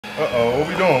Uh-oh, what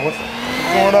we doing? What's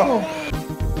going on?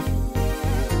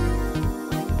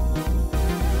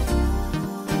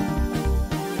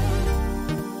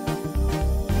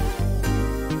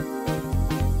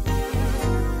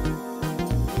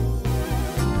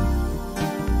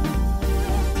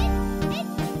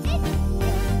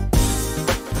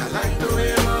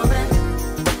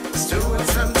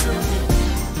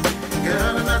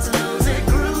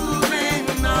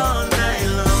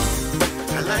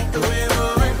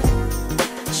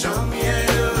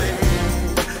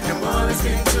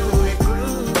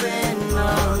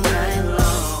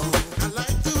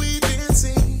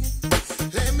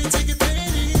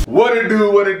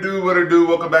 What it do?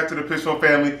 Welcome back to the Pitchford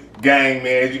family gang,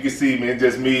 man. As you can see, man,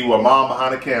 just me with mom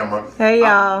behind the camera. Hey,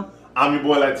 y'all. I'm your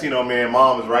boy Latino, man.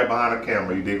 Mom is right behind the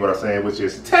camera. You dig what I'm saying? Which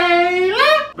is Taylor.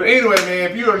 But anyway,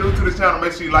 man, if you are new to this channel,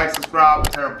 make sure you like, subscribe,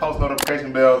 and turn post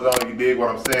notification bells on. You dig what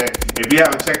I'm saying? If you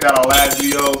haven't checked out our last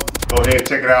videos, go ahead and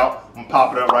check it out. I'm gonna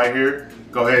pop it up right here.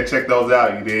 Go ahead and check those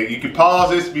out, you dig? You can pause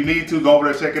this if you need to, go over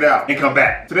there, check it out, and come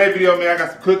back. Today's video, man, I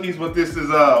got some cookies, but this is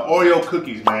Oreo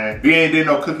cookies, man. We ain't did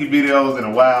no cookie videos in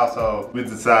a while, so we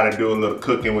decided to do a little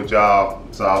cooking with y'all.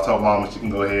 So I told mama she can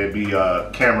go ahead and be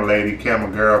camera lady, camera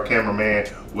girl, cameraman,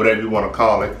 whatever you want to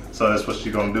call it. So that's what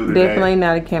she's gonna do today. Definitely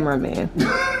not a cameraman.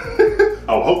 I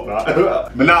hope not.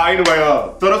 But nah, anyway,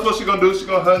 so that's what she's gonna do. She's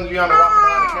gonna hug you on the walk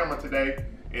around the camera today.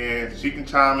 And she can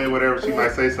chime in, whatever she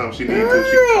might say something she needs to,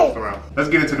 she can post around. Let's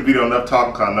get into the video, enough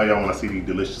talking, cause I know y'all wanna see these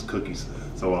delicious cookies.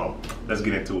 So let's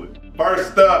get into it.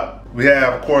 First up, we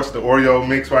have, of course, the Oreo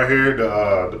mix right here,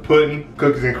 the pudding,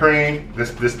 cookies and cream.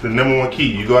 This the #1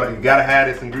 key. You gotta have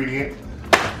this ingredient.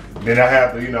 Then I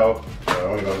have the, I'm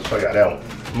gonna show y'all that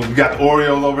one. We got the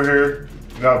Oreos over here.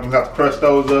 We got to crush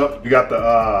those up. We got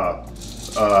the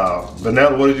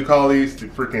vanilla, what did you call these? The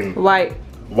freaking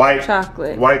white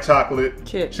chocolate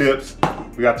chips.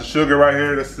 We got the sugar right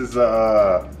here. This is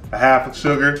a half of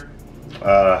sugar,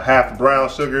 half brown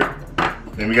sugar.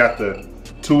 Then we got the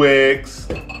 2 eggs,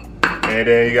 and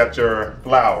then you got your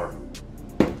flour.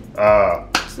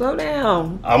 Slow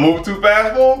down. I'm moving too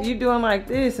fast for him? You doing like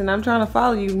this, and I'm trying to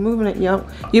follow you, moving it,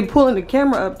 You're pulling the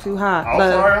camera up too high.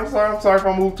 I'm sorry if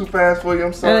I move too fast for you.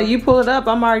 I'm sorry. You pull it up,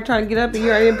 I'm already trying to get up, and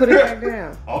you already put it back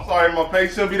down. I'm sorry, my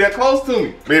face shouldn't be that close to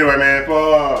me. But anyway, man,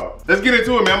 let's get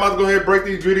into it, man. I'm about to go ahead and break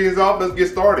these ingredients off. Let's get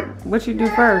started. What you do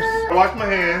first? Wash my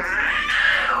hands.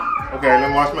 Okay, let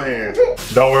me wash my hands.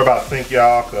 Don't worry about sink,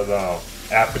 y'all, because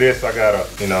after this, I gotta,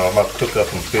 I'm about to cook up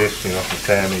some fish, some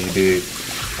salmon, you dig.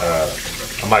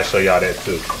 I might show y'all that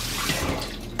too.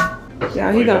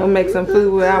 Yeah, he gonna make some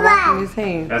food without washing his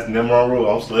hands. That's the #1 rule.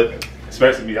 I'm slipping.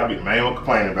 Especially me. I be the main one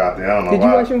complaining about that. I don't know why. Did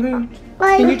you wash your hands?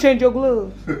 Can you change your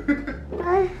gloves?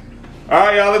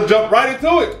 Alright, y'all, let's jump right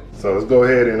into it. So let's go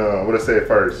ahead and, what it said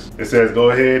first. It says go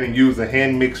ahead and use a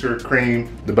hand mixer, cream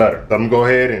the butter. So I'm gonna go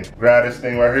ahead and grab this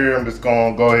thing right here. I'm just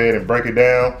gonna go ahead and break it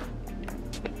down.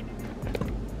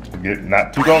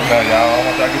 Not too close now, y'all. I don't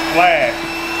want y'all to get splashed.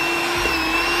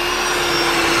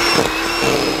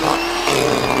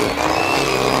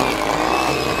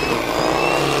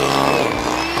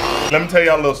 Let me tell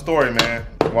y'all a little story, man,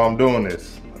 while I'm doing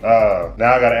this. Now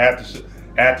I gotta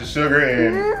add the sugar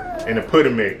and the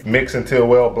pudding mix until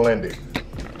well blended.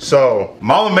 So,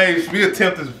 Mama made, we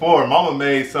attempted this before, Mama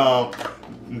made some,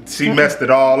 she messed it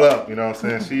all up, you know what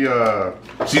I'm saying?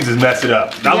 She just messed it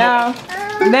up. Yeah,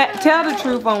 tell the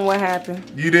truth on what happened.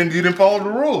 You didn't follow the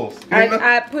rules.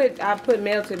 I put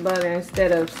melted butter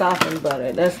instead of softened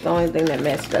butter. That's the only thing that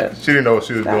messed up. She didn't know what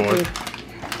she was doing.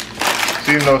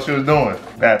 She didn't know what she was doing.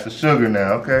 Add the sugar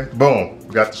now, okay? Boom.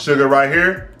 We got the sugar right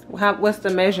here. What's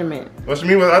the measurement? What you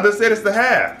mean? I just said it's the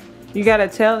half. You gotta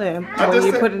tell them when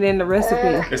you put it in the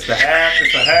recipe. It's the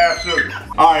half sugar.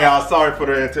 All right, y'all, sorry for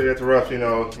the interruption,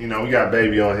 we got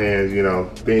baby on hands,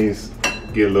 things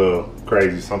get a little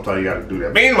crazy. Sometimes you gotta do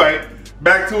that. But anyway,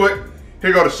 back to it.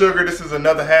 Here go the sugar. This is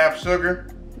another half sugar.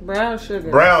 Brown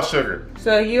sugar. Brown sugar.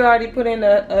 So you already put in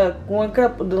the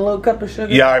little cup of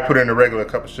sugar? Yeah, I put in the regular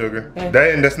cup of sugar. Okay.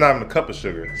 That's not even a cup of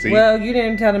sugar. See? Well, you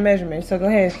didn't tell the measurement, so go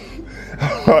ahead.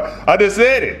 I just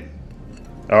said it.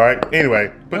 All right.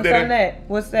 Anyway, What's on that?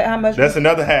 What's that? How much? That's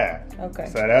another half. Okay.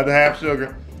 So the other half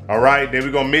sugar. All right. Then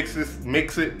we're gonna mix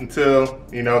it until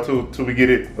till we get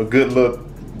it a good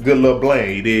little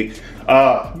blend. You dig?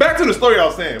 Back to the story I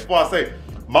was saying. Before I say,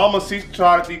 Mama, she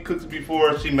tried these cookies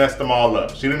before. She messed them all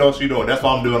up. She didn't know what she was doing. That's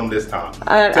why I'm doing them this time.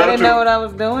 I didn't know what I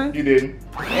was doing. You didn't.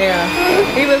 Yeah.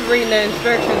 He was reading the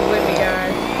instructions with me,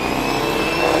 guys.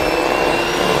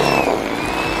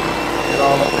 Get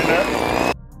all up in there.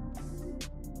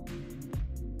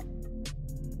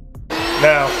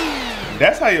 Now,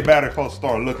 That's how your batter supposed to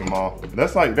start looking, Mom.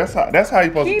 That's how you supposed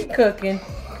to keep cooking.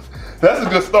 That's a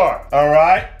good start. All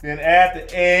right. Then add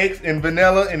the eggs and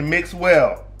vanilla and mix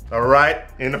well. All right.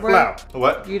 In the flour.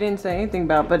 What? You didn't say anything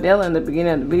about vanilla in the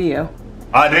beginning of the video.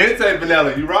 I did say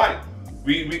vanilla. You're right.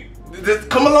 We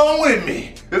just come along with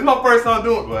me. This is my first time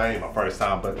doing it. Well, it ain't my first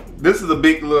time, but this is a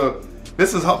big little.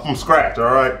 This is from scratch.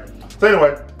 All right. So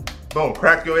anyway, boom.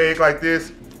 Crack your egg like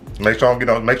this. Make sure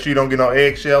you don't get no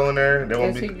eggshell in there.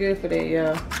 Yes, he good for that,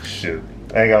 y'all. Shoot.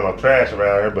 I ain't got no trash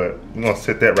around here, but we're gonna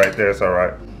sit that right there. It's all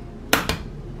right.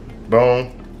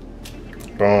 Boom,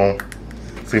 boom.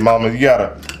 See, Mama, you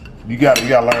gotta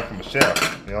learn from the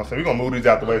chef. You know what I'm saying? We're gonna move these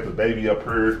out the way because the baby up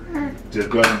here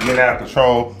just gonna get out of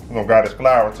control. We're gonna grab this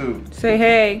flour too. Say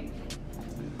hey.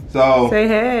 So say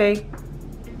hey.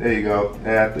 There you go.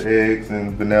 Add the eggs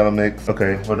and vanilla mix.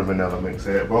 Okay, where the vanilla mix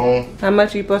at? Boom. How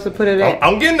much you supposed to put it at?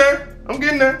 I'm getting there. I'm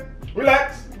getting there.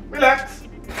 Relax, relax.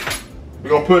 We're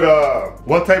gonna put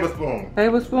 1 tablespoon.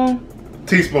 Tablespoon?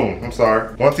 Teaspoon, I'm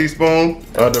sorry. 1 teaspoon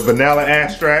of the vanilla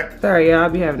extract. Sorry, y'all, I'll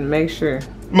be having to make sure.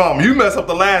 Mom, you messed up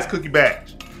the last cookie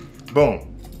batch. Boom.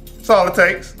 That's all it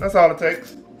takes. That's all it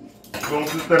takes. Boom,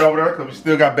 just that over there, because we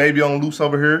still got baby on loose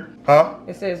over here. Huh?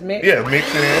 It says mix? Yeah, mix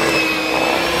it in.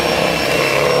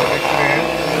 Mix it in.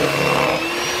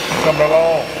 Coming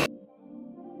along.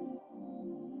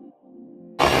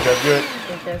 Is that good? I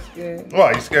think that's good.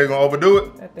 Why, you scared you're gonna overdo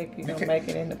it? I think you're gonna make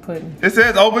it in the pudding. It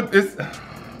says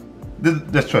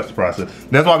let's trust the process.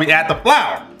 That's why we add the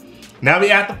flour. Now we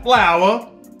add the flour.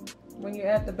 When you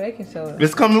add the baking soda.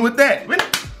 It's coming with that.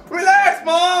 Relax,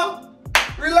 Mom.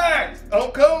 Relax.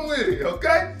 I'm coming with it,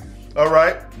 okay? All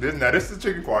right. Now this is the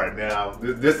tricky part. Now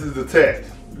this is the test.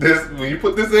 When you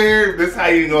put this in here, this is how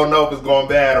you gonna know if it's going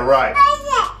bad or right.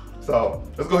 So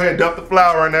let's go ahead and dump the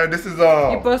flour in there. This is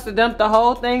You supposed to dump the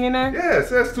whole thing in there? Yeah, it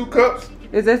says 2 cups.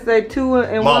 Does that say 2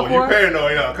 and 1/4? Mama, you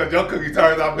paranoid, because your cookie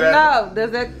turns out bad. No,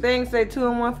 does that thing say 2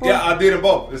 and 1/4? Yeah, I did it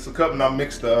both. It's a cup and I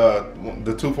mixed the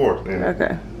 2/4 in it.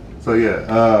 Okay. So yeah,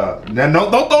 now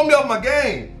don't throw me off my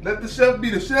game. Let the chef be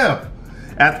the chef.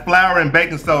 Add the flour and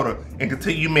baking soda and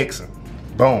continue mixing.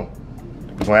 Boom.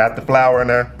 We're gonna add the flour in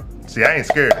there. See, I ain't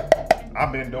scared.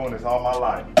 I've been doing this all my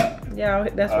life. Yeah,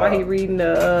 that's why he reading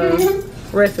the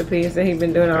recipes that he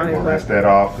been doing all his life. Rinse that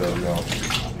off.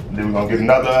 Then we're gonna get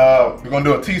another, we're gonna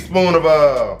do a teaspoon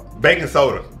of baking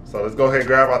soda. So let's go ahead and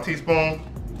grab our teaspoon.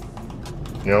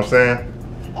 You know what I'm saying?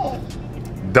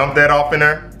 Dump that off in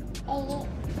there.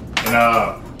 And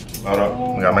hold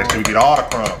up, we gotta make sure we get all the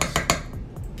crumbs.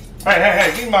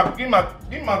 Hey, give me my,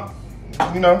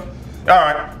 you know. All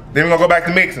right, then we're gonna go back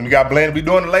to mixing. We gotta blend, we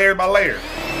doing it layer by layer.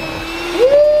 Woo!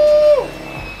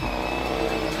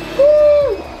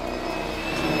 Woo!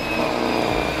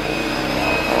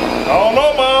 I don't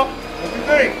know, Mom. What you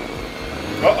think?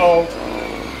 Uh-oh.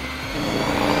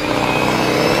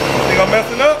 You think I'm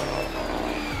messing up?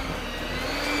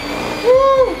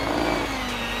 Woo!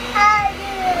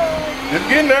 Just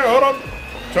getting there, hold on.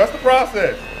 Trust the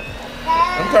process.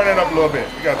 Let me turn it up a little bit.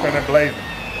 We gotta turn that blazing.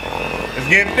 It's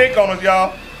getting thick on us,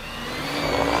 y'all.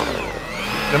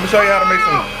 Let me show you how to make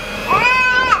some.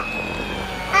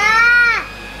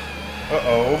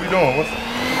 Uh-oh, what we doing? What's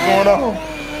going on?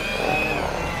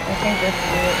 I think that's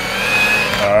good.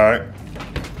 All right.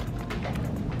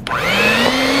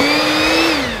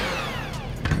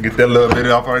 Get that little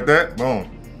bit off right there. Boom.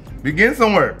 We getting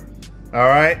somewhere. All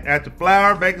right. Add your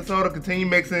flour, baking soda, continue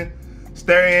mixing.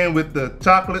 Stir in with the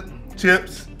chocolate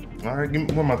chips. All right,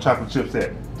 where my chocolate chips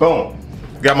at? Boom.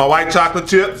 Got my white chocolate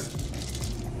chips.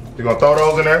 You're gonna throw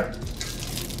those in there.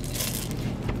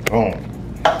 Boom.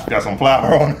 Got some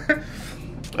flour on it.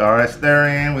 All right, stir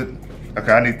in with.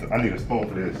 Okay, I need a spoon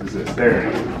for this. This is stir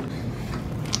in.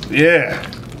 Yeah.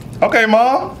 Okay,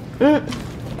 Mom.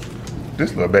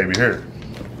 This little baby here.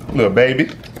 Little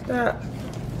baby.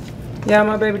 Yeah,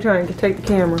 my baby trying to take the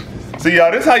camera. See,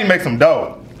 y'all, this is how you make some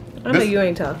dough. I know you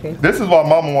ain't talking. This is why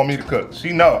Mama want me to cook.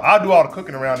 She know. I do all the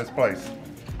cooking around this place.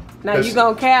 Now you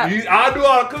gonna cap? I do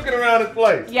all the cooking around this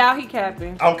place. Yeah, he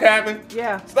capping. I'm capping?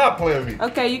 Yeah. Stop playing with me.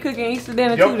 Okay, you cooking Easter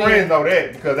dinner Your too friends then? know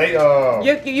that because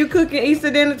they You cooking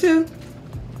Easter dinner too?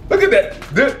 Look at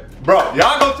that. Bro,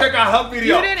 y'all go check out her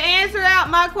video. You didn't answer out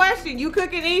my question. You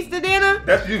cooking Easter dinner?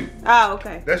 That's you. Oh,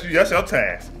 okay. That's you. That's your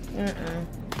task.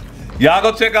 Y'all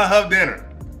go check out her dinner.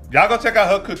 Y'all go check out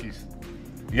her cookies.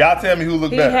 Y'all tell me who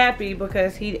look better. He happy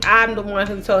because I'm the one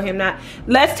who told him not.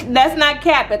 Let's not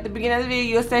cap. At the beginning of the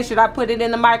video, you said, should I put it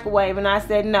in the microwave? And I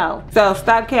said no. So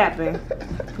stop capping.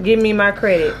 Give me my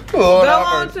credit. Lord, go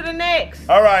on to the next.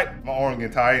 All right. My arm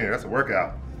getting tired in here. That's a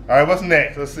workout. All right, what's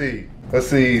next? Let's see.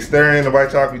 Stir in the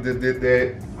white chocolate. We just did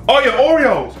that. Oh, your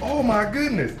Oreos. Oh, my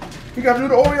goodness. You got to do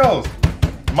the Oreos.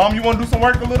 Mom, you want to do some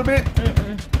work a little bit?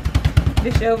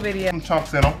 This your video. Some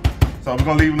chunks in them. So we're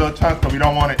going to leave little chunks because we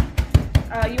don't want it.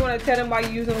 You want to tell them why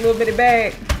you're using a little bit of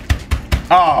bag?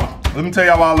 Let me tell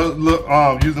y'all why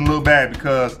I'm using a little bag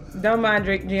because... Don't mind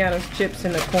Gianna's chips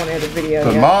in the corner of the video.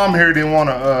 Because Mom here didn't want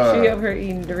to... She over here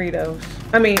eating Doritos.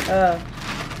 I mean,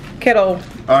 kettle.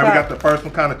 Alright, we got the first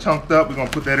one kind of chunked up. We're going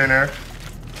to put that in there.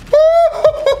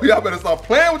 Y'all better stop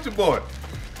playing with your boy.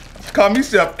 Call me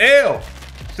Chef L.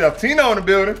 Chef Tino in the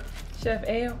building. Chef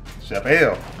L? Chef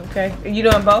L. Okay. Are you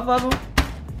doing both of them?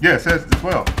 Yeah, it says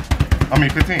 12. I mean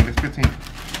 15. It's 15.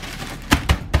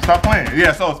 Stop playing.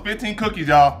 Yeah, so it's 15 cookies,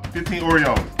 y'all. 15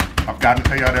 Oreos. I've got to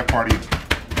tell y'all that part either.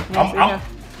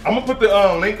 I'm gonna put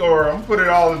the link, or I'm gonna put it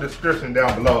all in the description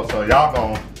down below, so y'all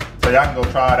can go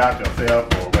try it out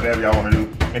yourself or whatever y'all want to do.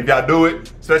 And if y'all do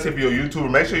it, especially if you're a YouTuber,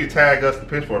 make sure you tag us, the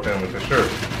Pitchford family, for sure.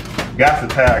 You got to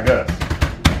tag us.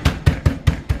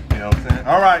 You know what I'm saying?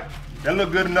 All right, that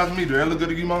look good enough to me. Do that look good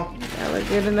to you, Mom? That look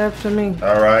good enough to me.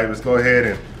 All right, let's go ahead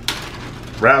and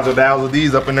razzle dazzle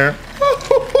these up in there.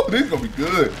 These gonna be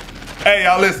good. Hey,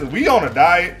 y'all, listen, we on a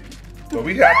diet, but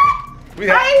we have to.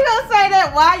 How you gonna say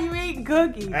that while you eating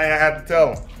cookies? Hey, I had to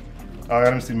tell them. All right,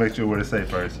 let me see, make sure what it say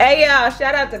first. Hey, y'all,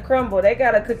 shout out to Crumble. They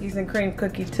got a cookies and cream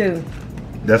cookie too.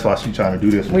 That's why she trying to do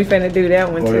this one. We finna do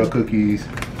that one Oreo too. cookies,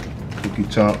 cookie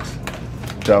chunks,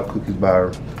 chow cookies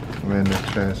by random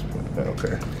transport.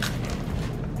 Okay.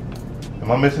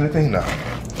 Am I missing anything? No.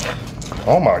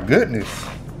 Oh my goodness.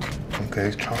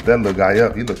 Okay, chop that little guy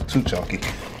up. He looks too chunky.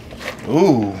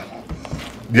 Ooh.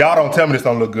 Y'all don't tell me this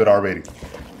don't look good already.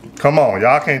 Come on,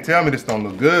 y'all can't tell me this don't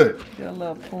look good. Do a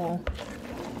little pull.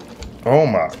 Oh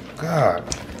my God.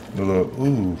 The little,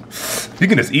 ooh. You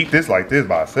can just eat this like this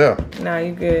by itself. Nah,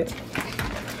 you good.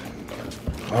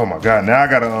 Oh my God, now I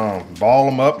gotta ball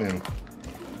them up and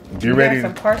get ready. You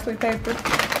got some parsley paper?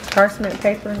 Parchment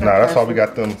paper? Nah, that's why we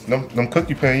got them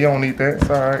cookie pans. You don't need that, it's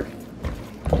all right.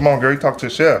 Come on, girl, you talk to the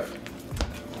chef.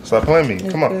 Stop playing me,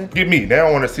 come on. Get me, they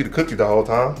don't want to see the cookies the whole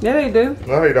time. Yeah, they do.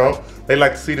 No, they don't. They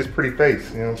like to see this pretty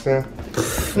face, you know what I'm saying?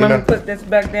 Let me put this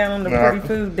back down on the pretty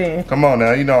food then. Come on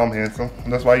now, you know I'm handsome.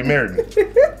 That's why you married me.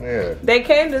 Yeah. They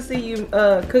came to see you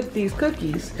cook these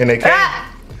cookies. And they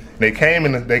came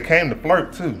to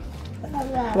flirt too.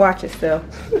 Watch yourself.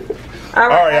 All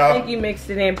right, I think you mixed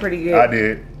it in pretty good. I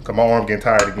did. Come on, I'm getting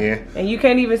tired again. And you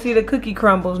can't even see the cookie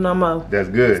crumbles no more. That's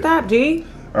good. Stop, G.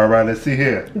 All right, let's see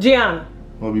here. Gianna.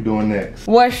 What we doing next?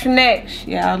 What's next?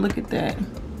 Y'all, look at that.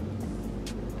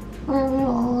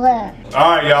 All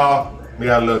right, y'all. We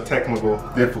got a little technical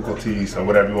difficulties or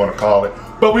whatever you want to call it.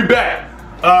 But we back.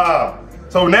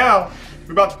 So now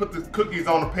we're about to put the cookies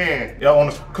on the pan. Y'all on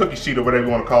the cookie sheet or whatever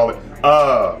you want to call it.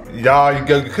 Y'all,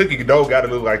 your cookie dough got to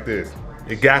look like this.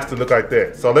 It got to look like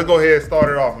that. So let's go ahead and start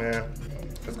it off, man.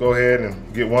 Let's go ahead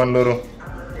and get one little,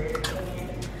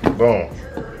 boom.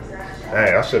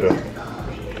 Dang, I should have.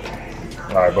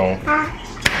 All right, boom.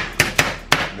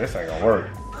 This ain't gonna work.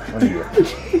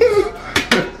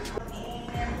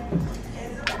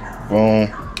 Boom.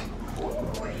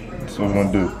 That's what we're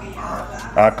gonna do.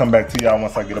 I'll come back to y'all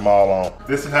once I get them all on.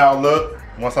 This is how it look.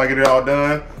 Once I get it all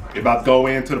done, it's about to go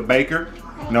into the baker.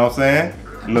 You know what I'm saying?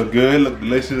 Look good, look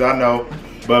delicious, I know.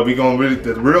 But we gonna really,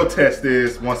 the real test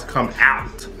is once it comes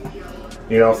out.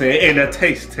 You know what I'm saying? And the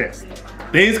taste test.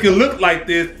 Things can look like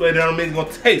this, but it don't mean it's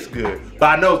gonna taste good.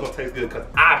 But I know it's gonna taste good because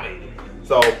I made it.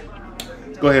 So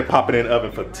go ahead and pop it in the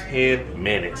oven for 10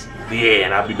 minutes. Yeah,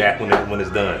 and I'll be back when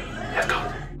it's done. Let's go.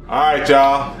 All right,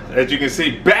 y'all. As you can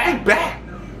see, back,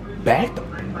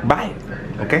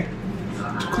 okay?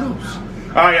 Too close.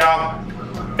 All right,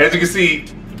 y'all. As you can see,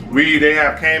 they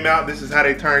have came out. This is how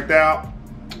they turned out.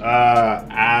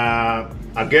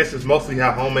 I guess it's mostly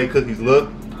how homemade cookies look.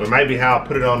 It might be how I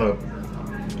put it on the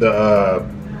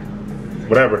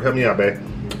whatever. Help me out, babe.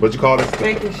 What you call this?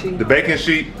 Baking sheet. The baking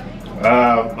sheet.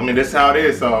 I mean, this is how it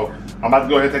is. So I'm about to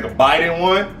go ahead and take a bite in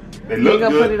one. They look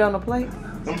good. You gonna put it on a plate?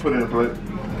 I'm gonna put it in a plate.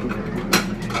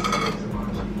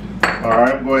 All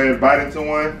right, go ahead and bite into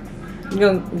one. You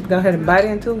gonna go ahead and bite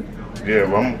into it? Yeah,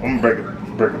 well, I'm gonna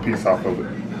break a piece off of it.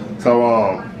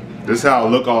 So this is how it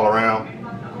look all around.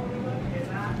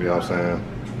 You know what I'm saying?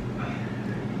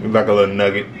 Look like a little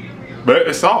nugget, but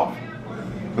it's soft.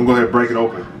 I'm gonna go ahead and break it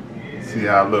open. See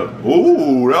how it look.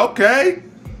 Ooh, okay.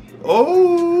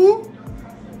 Ooh,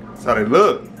 that's how they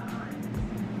look.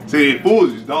 See, it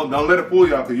fools you. Don't let it fool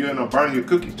y'all because you end up burning your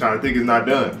cookies trying to think it's not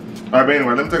done. All right, but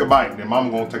anyway, let me take a bite. Then Mama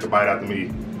gonna take a bite after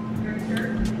me.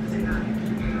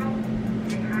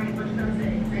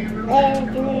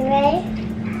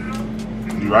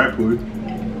 You right, Pooh?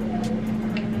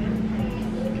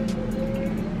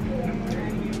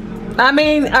 I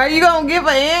mean, are you gonna give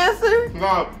an answer?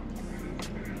 No.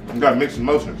 You gotta mix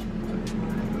emotions.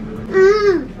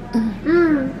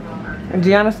 And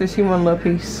Gianna said she want a little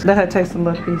piece. Let her taste a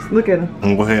little piece. Look at her. I'm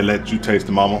gonna go ahead and let you taste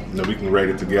the mama. Then we can rate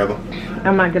it together.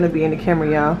 I'm not gonna be in the camera,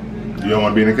 y'all. You don't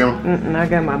want to be in the camera?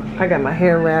 I got my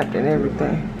hair wrapped and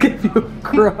everything. Give you a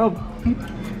crumb.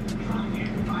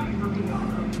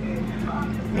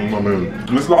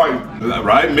 It's like,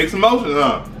 right? Mixed emotions,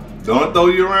 huh? Don't throw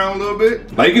you around a little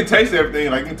bit. Like, you can taste everything.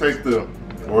 Like, you can taste the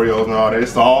Oreos and all that.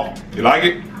 It's soft. You like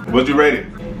it? What'd you rate it?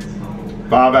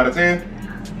 5 out of 10?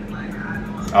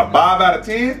 A 5 out of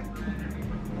 10?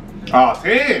 Oh,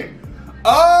 10.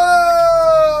 Oh!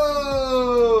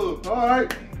 All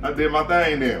right. I did my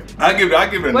thing then. I give it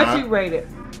a 9. What you rate it?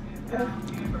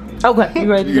 Okay,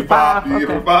 you rated it 5. You give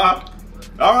it a 5.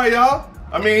 All right, y'all.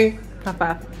 I mean, high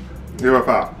 5. Give it a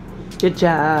 5. Good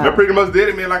job. That pretty much did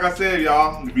it, man. Like I said,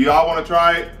 y'all, if y'all want to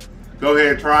try it, go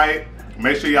ahead and try it.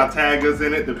 Make sure y'all tag us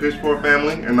in it, the Pitchford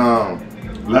family, and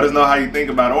let us know how you think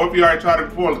about it. Or if you already tried it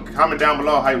before, comment down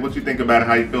below what you think about it,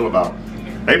 how you feel about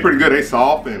it. They pretty good. They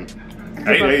soft and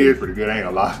they is pretty good. I ain't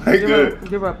gonna lie. They good.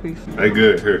 Give up, piece. They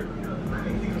good here.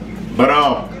 But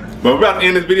we're about to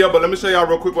end this video. But let me show y'all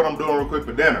real quick what I'm doing real quick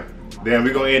for dinner. Then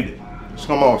we're gonna end it. Just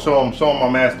come on, show them my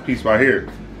masterpiece right here.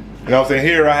 You know what I'm saying?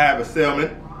 Here I have a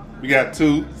salmon. We got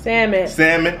 2. Salmon.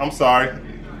 Salmon. I'm sorry.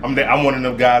 I'm one of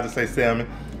them guys that say salmon.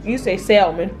 You say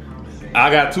salmon. I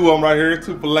got 2 of them right here.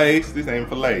 2 fillets. This ain't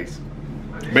fillets.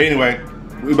 But anyway,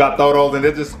 we about to throw those in.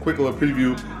 That's just a quick little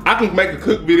preview. I can make a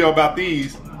cook video about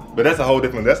these, but that's a whole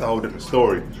different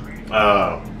story.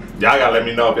 Y'all gotta let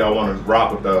me know if y'all want to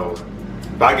rock with those.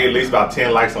 If I get at least about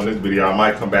 10 likes on this video, I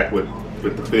might come back with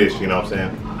the fish. You know what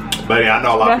I'm saying? But yeah, I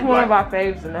know a lot of people. That's one of our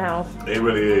faves in the house. It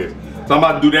really is. So I'm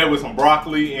about to do that with some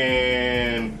broccoli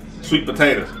and sweet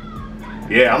potatoes.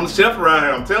 Yeah, I'm the chef around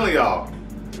here. I'm telling y'all.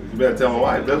 You better tell my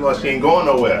wife. That's why she ain't going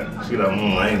nowhere. She like,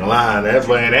 I ain't lying. That's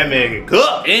why that man can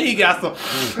cook. And he got some.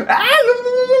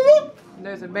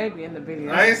 There's a baby in the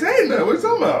video. I ain't saying that. What you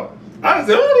talking about? I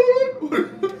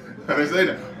didn't say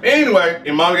that. Anyway,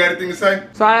 and Mom got anything to say?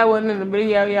 Sorry I wasn't in the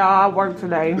video, y'all. I worked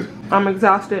today. I'm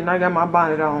exhausted and I got my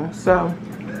bonnet on. So.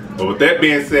 But with that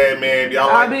being said, man, if y'all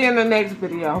I'll be in the next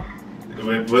video.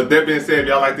 With that being said, if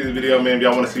y'all like this video, man, if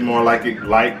y'all want to see more like it,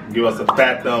 give us a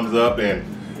fat thumbs up and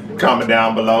comment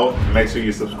down below. Make sure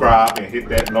you subscribe and hit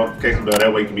that notification bell.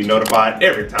 That way you can be notified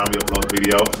every time we upload a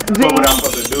video. So without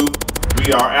further ado,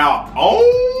 we are out.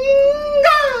 Oh!